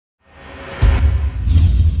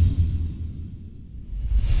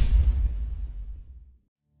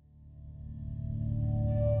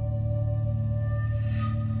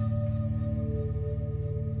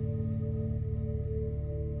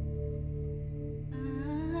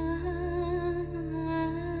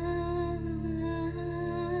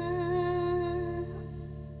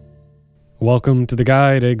Welcome to the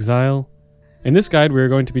guide, Exile. In this guide, we are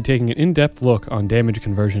going to be taking an in-depth look on damage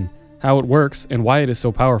conversion, how it works, and why it is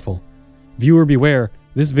so powerful. Viewer beware,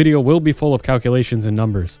 this video will be full of calculations and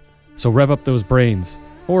numbers, so rev up those brains,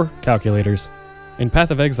 or calculators. In Path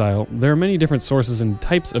of Exile, there are many different sources and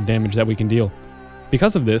types of damage that we can deal.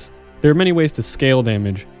 Because of this, there are many ways to scale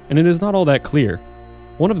damage, and it is not all that clear.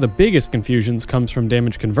 One of the biggest confusions comes from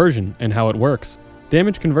damage conversion and how it works.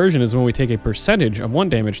 Damage conversion is when we take a percentage of one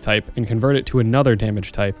damage type and convert it to another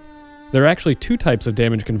damage type. There are actually two types of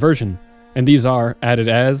damage conversion, and these are added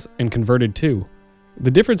as and converted to. The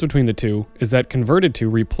difference between the two is that converted to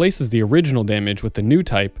replaces the original damage with the new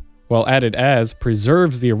type, while added as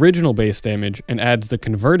preserves the original base damage and adds the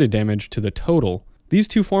converted damage to the total. These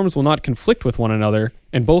two forms will not conflict with one another,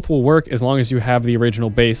 and both will work as long as you have the original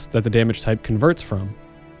base that the damage type converts from.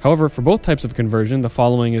 However, for both types of conversion, the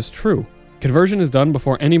following is true. Conversion is done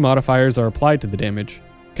before any modifiers are applied to the damage.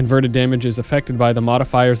 Converted damage is affected by the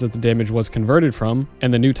modifiers that the damage was converted from,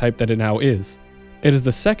 and the new type that it now is. It is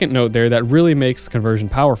the second note there that really makes conversion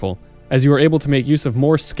powerful, as you are able to make use of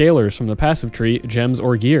more scalars from the passive tree, gems,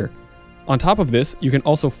 or gear. On top of this, you can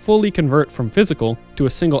also fully convert from physical to a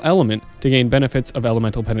single element to gain benefits of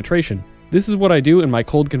elemental penetration. This is what I do in my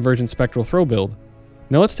cold conversion spectral throw build.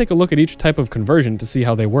 Now let's take a look at each type of conversion to see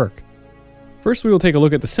how they work. First, we will take a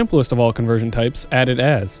look at the simplest of all conversion types, added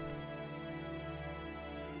as.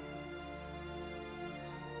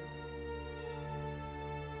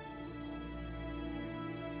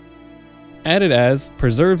 Added as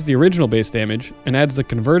preserves the original base damage and adds the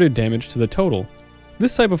converted damage to the total.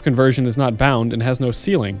 This type of conversion is not bound and has no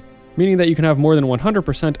ceiling, meaning that you can have more than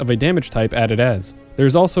 100% of a damage type added as. There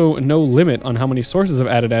is also no limit on how many sources of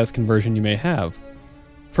added as conversion you may have.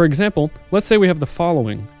 For example, let's say we have the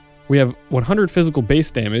following. We have 100 physical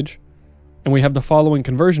base damage, and we have the following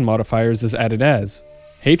conversion modifiers as added as: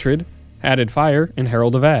 Hatred, Added Fire, and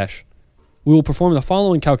Herald of Ash. We will perform the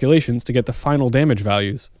following calculations to get the final damage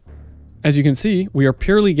values. As you can see, we are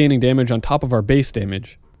purely gaining damage on top of our base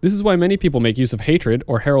damage. This is why many people make use of Hatred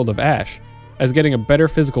or Herald of Ash, as getting a better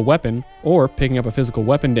physical weapon, or picking up a physical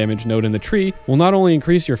weapon damage node in the tree, will not only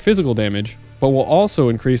increase your physical damage, but will also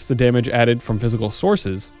increase the damage added from physical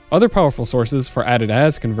sources. Other powerful sources for added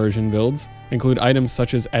as conversion builds include items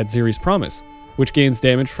such as Adziri's Promise, which gains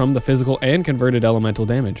damage from the physical and converted elemental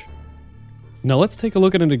damage. Now let's take a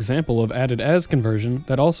look at an example of added as conversion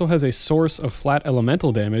that also has a source of flat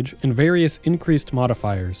elemental damage and various increased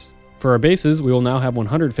modifiers. For our bases, we will now have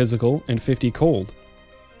 100 physical and 50 cold.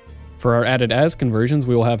 For our added as conversions,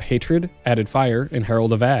 we will have Hatred, Added Fire, and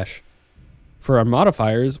Herald of Ash. For our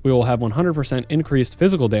modifiers, we will have 100% increased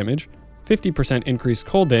physical damage, 50% increased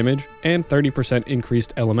cold damage, and 30%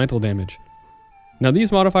 increased elemental damage. Now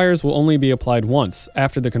these modifiers will only be applied once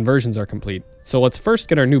after the conversions are complete, so let's first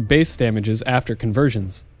get our new base damages after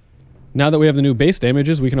conversions. Now that we have the new base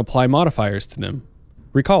damages, we can apply modifiers to them.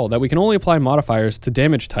 Recall that we can only apply modifiers to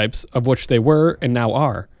damage types of which they were and now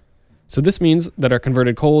are. So this means that our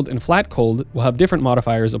converted cold and flat cold will have different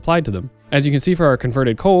modifiers applied to them. As you can see, for our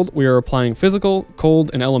converted cold, we are applying physical,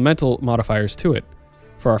 cold, and elemental modifiers to it.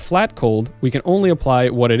 For our flat cold, we can only apply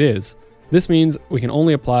what it is. This means we can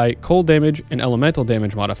only apply cold damage and elemental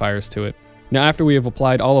damage modifiers to it. Now after we have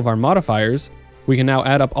applied all of our modifiers, we can now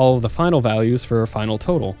add up all of the final values for our final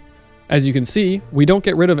total. As you can see, we don't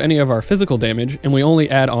get rid of any of our physical damage, and we only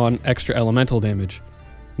add on extra elemental damage.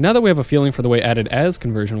 Now that we have a feeling for the way added as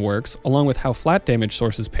conversion works, along with how flat damage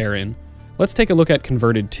sources pair in, let's take a look at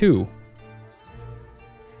converted to.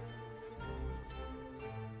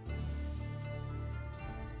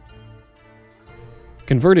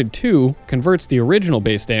 Converted to converts the original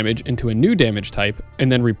base damage into a new damage type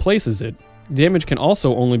and then replaces it. Damage can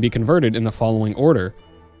also only be converted in the following order.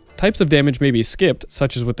 Types of damage may be skipped,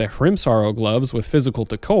 such as with the Hrimsorrow gloves with physical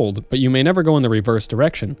to cold, but you may never go in the reverse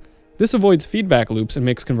direction. This avoids feedback loops and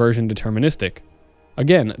makes conversion deterministic.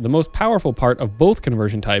 Again, the most powerful part of both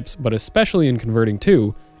conversion types, but especially in converting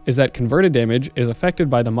to, is that converted damage is affected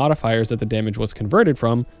by the modifiers that the damage was converted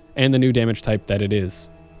from and the new damage type that it is.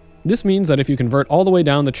 This means that if you convert all the way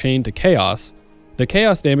down the chain to chaos, the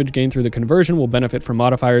chaos damage gained through the conversion will benefit from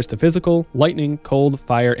modifiers to physical, lightning, cold,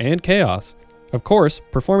 fire, and chaos. Of course,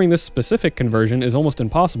 performing this specific conversion is almost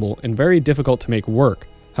impossible and very difficult to make work.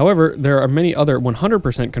 However, there are many other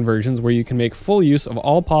 100% conversions where you can make full use of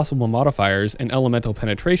all possible modifiers and elemental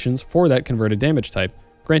penetrations for that converted damage type,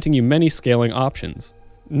 granting you many scaling options.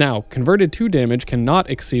 Now, converted to damage cannot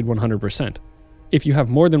exceed 100%. If you have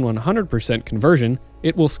more than 100% conversion,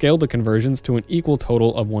 it will scale the conversions to an equal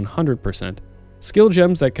total of 100%. Skill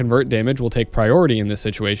gems that convert damage will take priority in this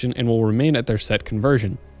situation and will remain at their set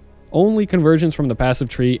conversion. Only conversions from the passive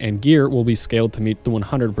tree and gear will be scaled to meet the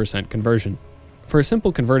 100% conversion. For a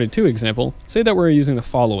simple converted to example, say that we're using the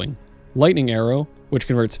following: Lightning Arrow, which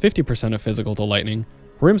converts 50% of physical to lightning,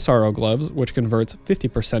 Rimsorrow Gloves, which converts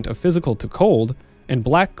 50% of physical to cold, and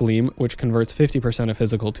Black Gleam, which converts 50% of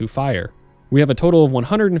physical to fire. We have a total of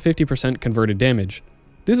 150% converted damage.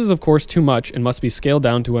 This is of course too much and must be scaled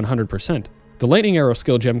down to 100%. The Lightning Arrow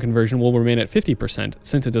skill gem conversion will remain at 50%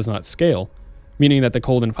 since it does not scale, meaning that the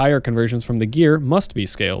cold and fire conversions from the gear must be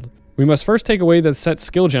scaled. We must first take away the set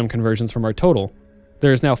skill gem conversions from our total.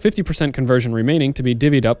 There is now 50% conversion remaining to be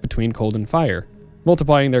divvied up between cold and fire.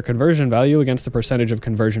 Multiplying their conversion value against the percentage of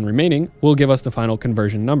conversion remaining will give us the final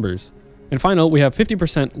conversion numbers. And final, we have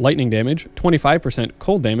 50% lightning damage, 25%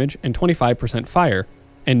 cold damage, and 25% fire,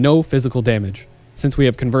 and no physical damage, since we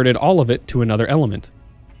have converted all of it to another element.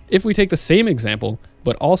 If we take the same example,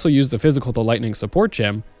 but also use the physical to lightning support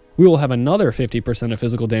gem, we will have another 50% of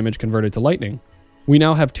physical damage converted to lightning. We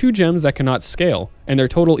now have 2 gems that cannot scale, and their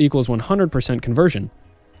total equals 100% conversion.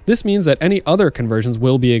 This means that any other conversions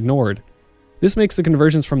will be ignored. This makes the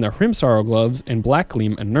conversions from the Rimsorrow Gloves and Black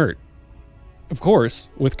Gleam inert. Of course,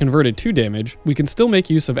 with converted to damage, we can still make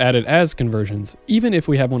use of added as conversions, even if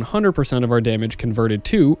we have 100% of our damage converted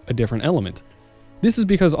to a different element. This is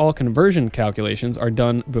because all conversion calculations are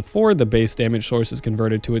done before the base damage source is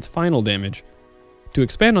converted to its final damage. To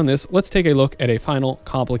expand on this, let's take a look at a final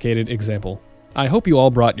complicated example. I hope you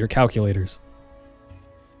all brought your calculators.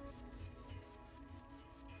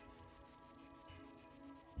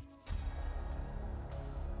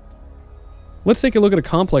 Let's take a look at a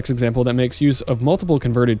complex example that makes use of multiple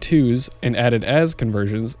converted tos and added as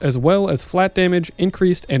conversions, as well as flat damage,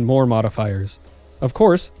 increased, and more modifiers. Of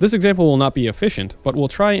course, this example will not be efficient, but we'll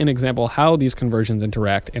try and example how these conversions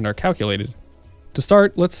interact and are calculated. To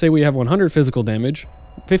start, let's say we have 100 physical damage,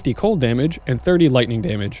 50 cold damage, and 30 lightning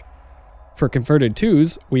damage. For converted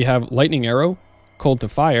tos, we have Lightning Arrow, Cold to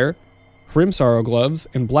Fire, Rimsorrow Gloves,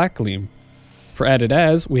 and Black Gleam. For added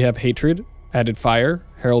as, we have Hatred, Added Fire,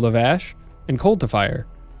 Herald of Ash, and Cold to Fire.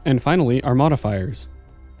 And finally, our modifiers.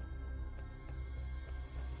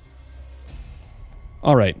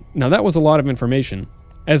 Alright, now that was a lot of information.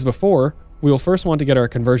 As before, we will first want to get our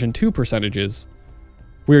conversion to percentages.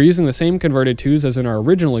 We are using the same converted tos as in our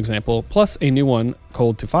original example, plus a new one,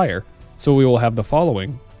 Cold to Fire, so we will have the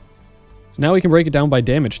following. Now we can break it down by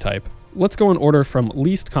damage type. Let's go in order from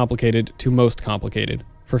least complicated to most complicated.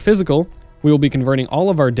 For physical, we will be converting all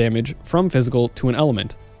of our damage from physical to an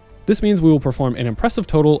element. This means we will perform an impressive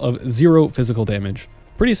total of 0 physical damage.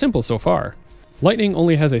 Pretty simple so far. Lightning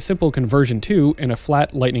only has a simple conversion to and a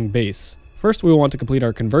flat lightning base. First, we will want to complete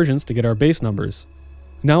our conversions to get our base numbers.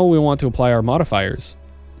 Now we want to apply our modifiers.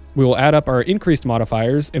 We will add up our increased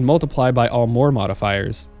modifiers and multiply by all more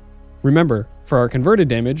modifiers. Remember, for our converted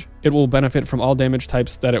damage, it will benefit from all damage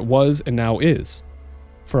types that it was and now is.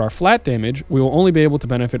 For our flat damage, we will only be able to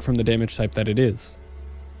benefit from the damage type that it is.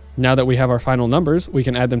 Now that we have our final numbers, we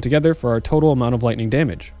can add them together for our total amount of lightning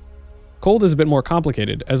damage. Cold is a bit more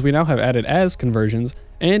complicated, as we now have added as conversions,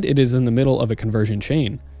 and it is in the middle of a conversion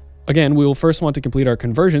chain. Again, we will first want to complete our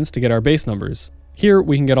conversions to get our base numbers. Here,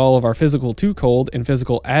 we can get all of our physical to cold and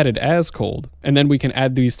physical added as cold, and then we can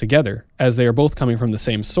add these together, as they are both coming from the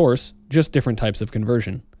same source, just different types of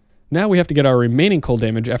conversion. Now we have to get our remaining cold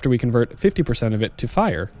damage after we convert 50% of it to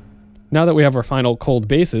fire. Now that we have our final cold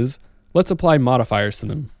bases, let's apply modifiers to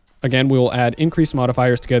them. Again, we will add increased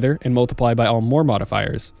modifiers together and multiply by all more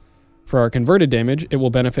modifiers. For our converted damage, it will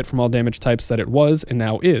benefit from all damage types that it was and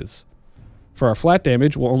now is. For our flat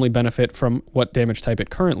damage, we'll only benefit from what damage type it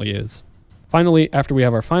currently is. Finally, after we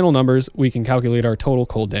have our final numbers, we can calculate our total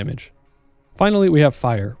cold damage. Finally, we have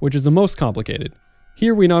fire, which is the most complicated.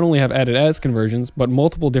 Here we not only have added as conversions, but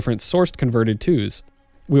multiple different sourced converted tos.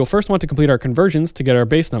 We will first want to complete our conversions to get our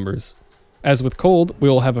base numbers. As with cold, we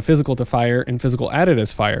will have a physical to fire and physical added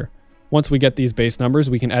as fire. Once we get these base numbers,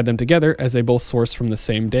 we can add them together as they both source from the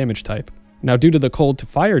same damage type. Now, due to the cold to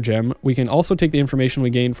fire gem, we can also take the information we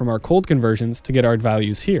gain from our cold conversions to get our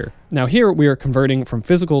values here. Now here, we are converting from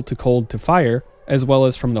physical to cold to fire, as well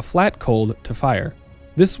as from the flat cold to fire.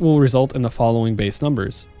 This will result in the following base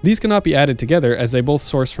numbers. These cannot be added together as they both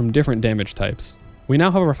source from different damage types. We now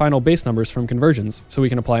have our final base numbers from conversions, so we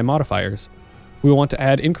can apply modifiers. We will want to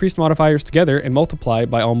add increased modifiers together and multiply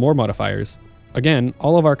by all more modifiers. Again,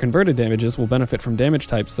 all of our converted damages will benefit from damage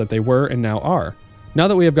types that they were and now are. Now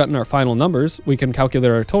that we have gotten our final numbers, we can calculate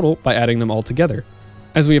our total by adding them all together.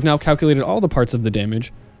 As we have now calculated all the parts of the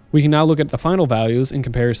damage, we can now look at the final values in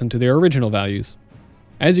comparison to their original values.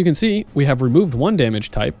 As you can see, we have removed one damage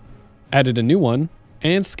type, added a new one,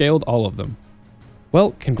 and scaled all of them.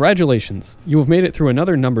 Well, congratulations! You have made it through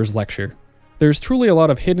another numbers lecture. There's truly a lot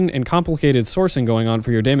of hidden and complicated sourcing going on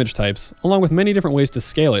for your damage types, along with many different ways to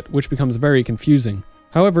scale it, which becomes very confusing.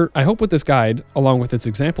 However, I hope with this guide, along with its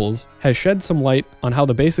examples, has shed some light on how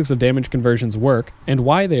the basics of damage conversions work and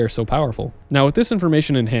why they are so powerful. Now with this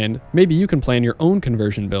information in hand, maybe you can plan your own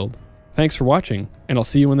conversion build. Thanks for watching, and I'll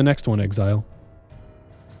see you in the next one, Exile.